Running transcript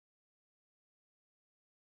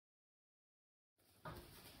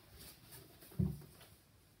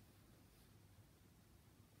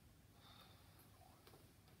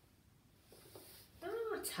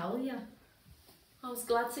tell you, I was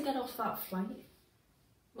glad to get off that flight.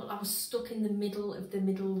 Well, I was stuck in the middle of the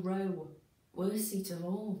middle row, worst seat of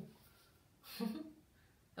all.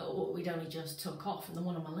 Oh, we'd only just took off and the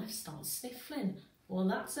one on my left starts sniffling. Well,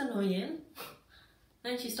 that's annoying.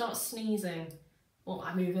 Then she starts sneezing. Well,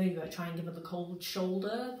 I move over, try and give her the cold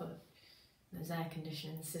shoulder, but there's air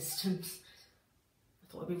conditioning systems.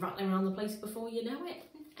 I thought I'd be rattling around the place before you know it.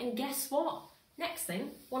 And guess what? Next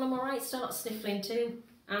thing, one on my right starts sniffling too,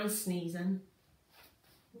 and sneezing.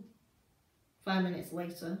 5 minutes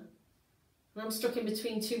later, and I'm stuck in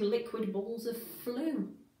between two liquid balls of flu.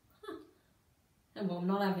 And well, I'm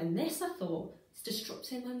not having this, I thought. It's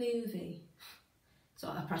disrupting my movie. So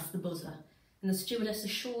I press the buzzer, and the stewardess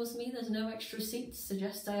assures me there's no extra seats,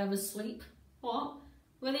 suggests I have a sleep. What?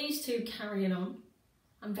 Were these two carrying on?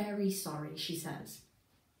 I'm very sorry, she says.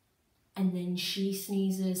 And then she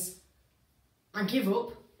sneezes. I give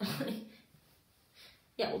up.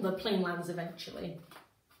 Yeah, well, the plane lands eventually.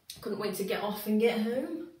 Couldn't wait to get off and get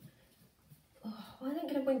home. Oh, I didn't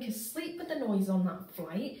get a wink of sleep with the noise on that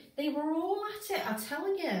flight. They were all at it, I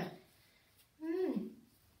tell you.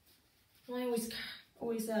 I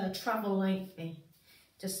always travel lightly,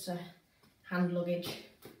 just hand luggage.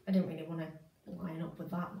 I didn't really want to line up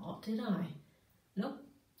with that lot, did I? Nope,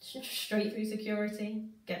 straight through security,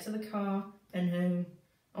 get to the car, and home.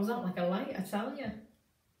 I was out like a light, I tell you.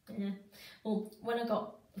 Yeah. Well, when I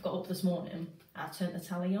got up this morning, I turned the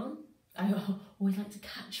telly on. I always like to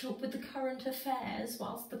catch up with the current affairs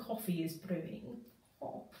whilst the coffee is brewing.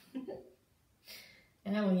 Oh.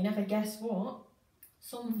 Yeah, well, you never guess what?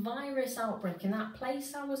 Some virus outbreak in that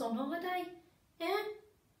place I was on holiday. Yeah,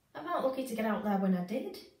 I felt lucky to get out there when I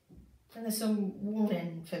did. And there's some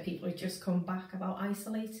warning for people who just come back about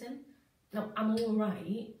isolating. Now, I'm all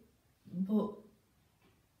right, but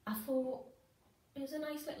I thought it was a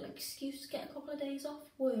nice little excuse to get a couple of days off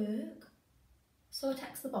work. So I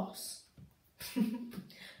text the boss.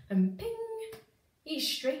 And ping, he's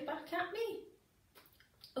straight back at me.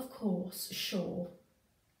 Of course, sure.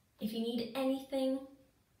 If you need anything,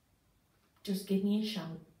 just give me a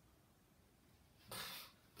shout.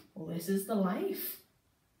 Well, this is the life.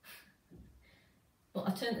 Well,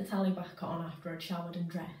 I turned the telly back on after I'd showered and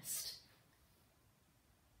dressed.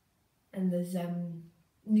 And there's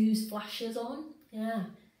news flashes on. Yeah.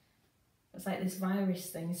 It's like this virus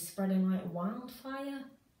thing is spreading like wildfire.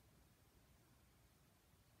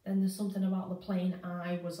 Then there's something about the plane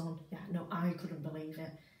I was on. Yeah, no, I couldn't believe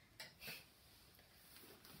it.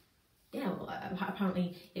 Yeah, well,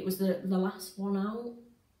 apparently it was the last one out.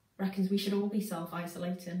 Reckons we should all be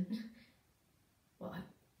self-isolating. Well, I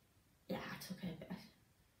took a bit.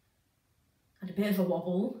 Had a bit of a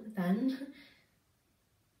wobble then.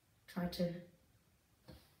 I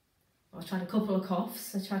tried a couple of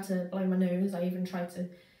coughs. I tried to blow my nose. I even tried to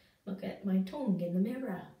look at my tongue in the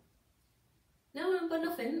mirror. No, but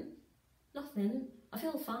nothing. I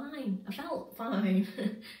feel fine. I felt fine.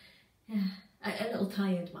 Yeah, a little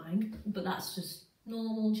tired, mind, but that's just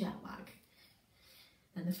normal jet lag.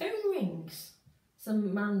 Then the phone rings.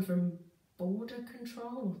 Some man from border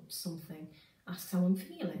control or something asks how I'm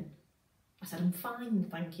feeling. I said I'm fine,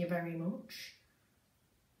 thank you very much.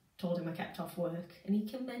 Told him I kept off work and he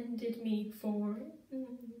commended me for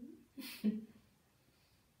it.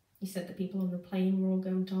 He said the people on the plane were all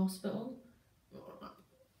going to hospital.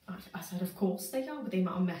 I said of course they are, with the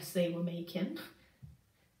amount of mess they were making.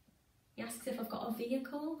 He asks if I've got a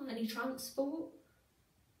vehicle, any transport.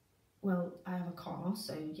 Well, I have a car,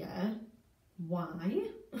 so yeah. Why?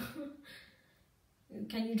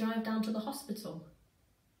 Can you drive down to the hospital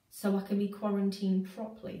so I can be quarantined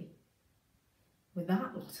properly? With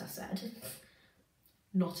that lot, I said,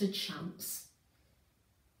 not a chance.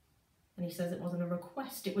 And he says it wasn't a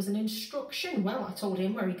request, it was an instruction. Well, I told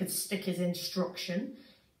him where he could stick his instruction.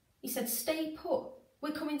 He said, stay put,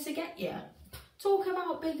 we're coming to get you. Talk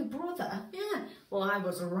about Big Brother. Yeah, well, I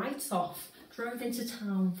was right off. Drove into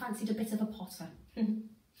town, fancied a bit of a potter.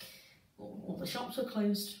 All the shops were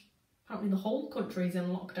closed. Apparently the whole country's in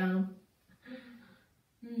lockdown.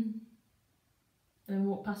 And I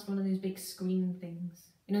walked past one of those big screen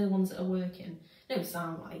things. You know, the ones that are working. Don't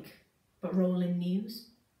sound like, but rolling news.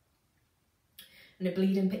 And a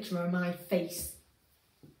bleeding picture of my face.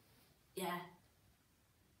 Yeah.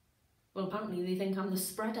 Well, apparently they think I'm the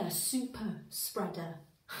spreader, super spreader.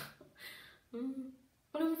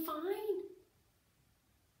 But I'm fine.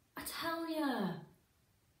 I tell ya.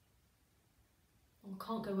 Well, I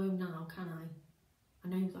can't go home now, can I? I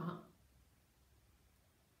know that.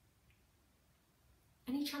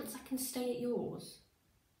 Any chance I can stay at yours?